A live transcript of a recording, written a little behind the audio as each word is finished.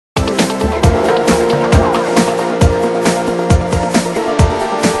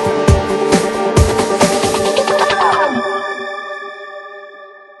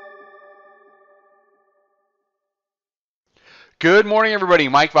Good morning, everybody.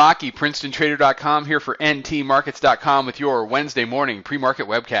 Mike Vaki, Princetontrader.com here for ntmarkets.com with your Wednesday morning pre-market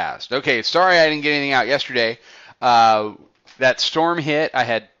webcast. Okay, sorry I didn't get anything out yesterday. That storm hit. I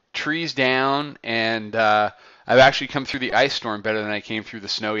had trees down, and I've actually come through the ice storm better than I came through the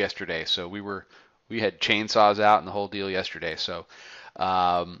snow yesterday. So we had chainsaws out and the whole deal yesterday. So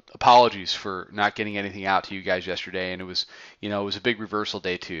apologies for not getting anything out to you guys yesterday. And it was a big reversal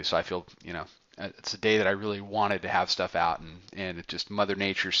day too. So I feel, it's a day that I really wanted to have stuff out, and it just Mother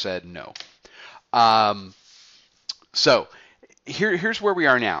Nature said no. So here's where we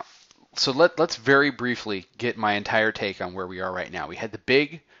are now. So let's very briefly get my entire take on where we are right now. We had the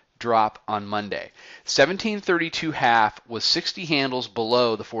big drop on Monday. 1732 half was 60 handles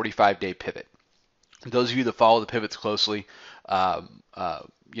below the 45-day pivot. Those of you that follow the pivots closely,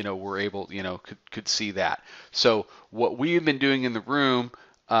 were able, could see that. So what we've been doing in the room,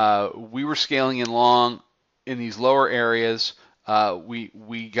 we were scaling in long in these lower areas.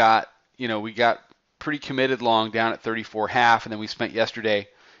 We got pretty committed long down at 34 half, and then we spent yesterday,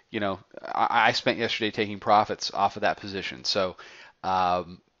 I spent yesterday taking profits off of that position. So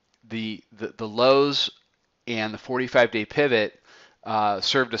the lows and the 45-day pivot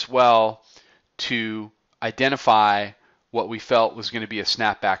served us well to identify what we felt was going to be a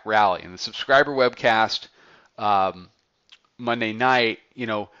snapback rally. In the subscriber webcast Monday night,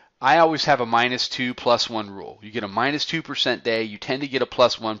 I always have a -2 +1 rule. You get a -2% day, you tend to get a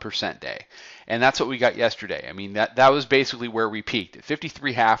 +1% day. And that's what we got yesterday. I mean, that was basically where we peaked. At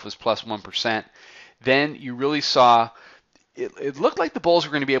 53 half was +1%. Then you really saw, it looked like the bulls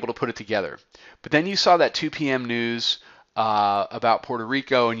were going to be able to put it together. But then you saw that 2 p.m. news about Puerto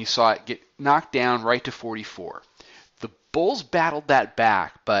Rico, and you saw it get knocked down right to 44. The bulls battled that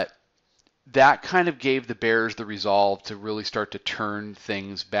back, but that kind of gave the bears the resolve to really start to turn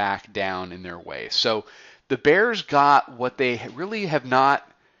things back down in their way. So the bears got what they really have not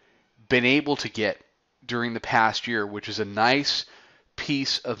been able to get during the past year, which is a nice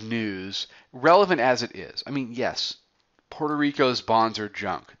piece of news, relevant as it is. I mean, yes, Puerto Rico's bonds are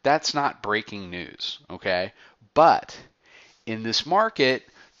junk. That's not breaking news, okay? But in this market,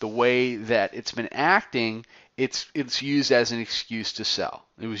 the way that it's been acting, it's used as an excuse to sell.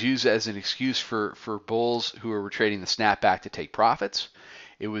 It was used as an excuse for bulls who were trading the snapback to take profits.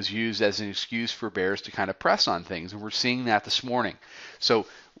 It was used as an excuse for bears to kind of press on things, and we're seeing that this morning. So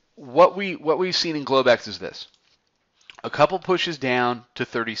what we've seen in Globex is this: a couple pushes down to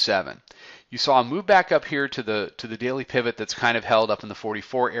 37. You saw a move back up here to the daily pivot that's kind of held up in the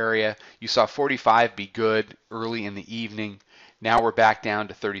 44 area. You saw 45 be good early in the evening. Now we're back down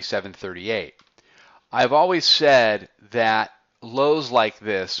to 37, 38. I've always said that lows like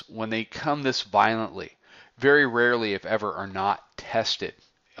this, when they come this violently, very rarely, if ever, are not tested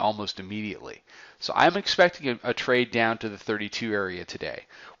almost immediately. So I'm expecting a trade down to the 32 area today.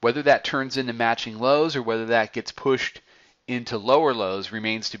 Whether that turns into matching lows or whether that gets pushed into lower lows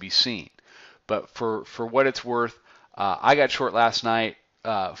remains to be seen. But for what it's worth, I got short last night,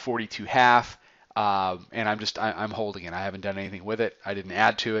 42 half, and I'm holding it. I haven't done anything with it. I didn't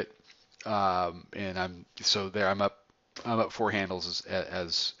add to it, and I'm up 4 handles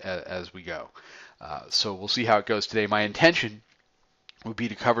as we go. So we'll see how it goes today. My intention would be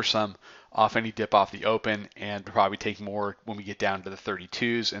to cover some off any dip off the open, and probably take more when we get down to the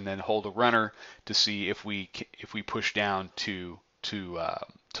 32s, and then hold a runner to see if we push down to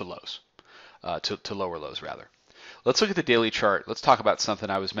lows, to lower lows rather. Let's look at the daily chart. Let's talk about something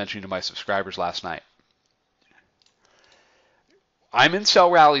I was mentioning to my subscribers last night. I'm in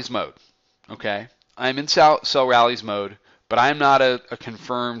sell rallies mode. Okay, I'm in sell rallies mode, but I'm not a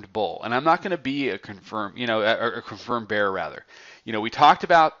confirmed bull, and I'm not going to be a confirmed bear rather. We talked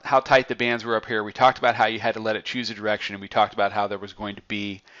about how tight the bands were up here. We talked about how you had to let it choose a direction, and we talked about how there was going to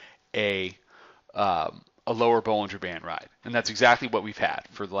be a lower Bollinger Band ride. And that's exactly what we've had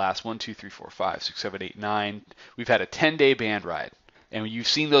for the last 1, 2, 3, 4, 5, 6, 7, 8, 9. We've had a 10-day band ride. And you've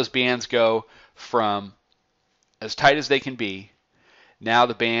seen those bands go from as tight as they can be. Now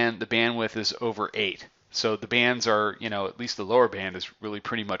the bandwidth is over 8. So the bands are, at least the lower band is really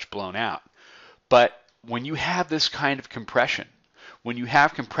pretty much blown out. But when you have this kind of compression, when you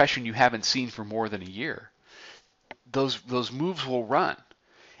have compression you haven't seen for more than a year, those moves will run.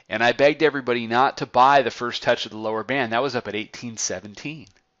 And I begged everybody not to buy the first touch of the lower band. That was up at 1817.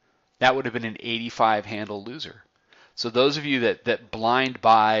 That would have been an 85 handle loser. So those of you that blind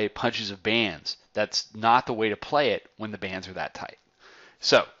buy punches of bands, that's not the way to play it when the bands are that tight.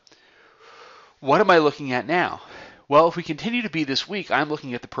 So what am I looking at now? Well, if we continue to be this weak, I'm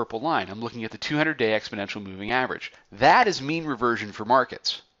looking at the purple line. I'm looking at the 200-day exponential moving average. That is mean reversion for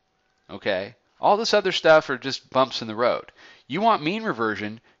markets. Okay? All this other stuff are just bumps in the road. You want mean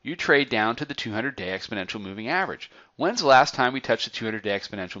reversion, you trade down to the 200-day exponential moving average. When's the last time we touched the 200-day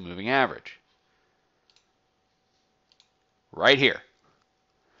exponential moving average? Right here.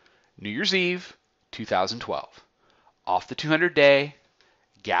 New Year's Eve, 2012. Off the 200-day,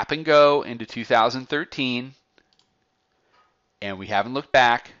 gap and go into 2013, and we haven't looked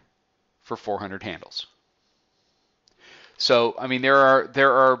back for 400 handles. So, I mean, there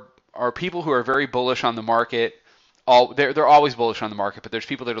are people who are very bullish on the market. They're always bullish on the market, but there's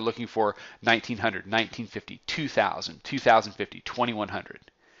people that are looking for 1900, 1950, 2000, 2050, 2100.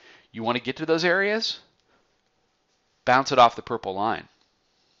 You want to get to those areas? Bounce it off the purple line.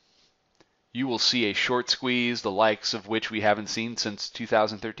 You will see a short squeeze, the likes of which we haven't seen since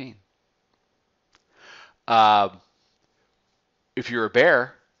 2013. If you're a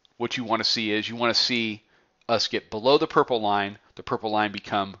bear, what you want to see is you want to see us get below the purple line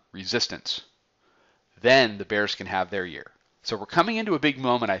become resistance. Then the bears can have their year. So we're coming into a big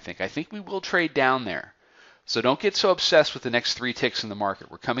moment, I think. I think we will trade down there. So don't get so obsessed with the next 3 ticks in the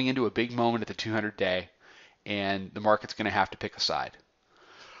market. We're coming into a big moment at the 200-day, and the market's going to have to pick a side.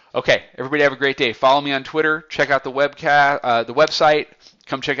 Okay, everybody have a great day. Follow me on Twitter. Check out the website.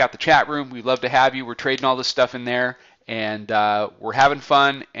 Come check out the chat room. We'd love to have you. We're trading all this stuff in there, and we're having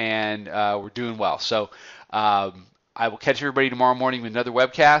fun, and we're doing well. So I will catch everybody tomorrow morning with another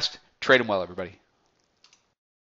webcast. Trade them well, everybody.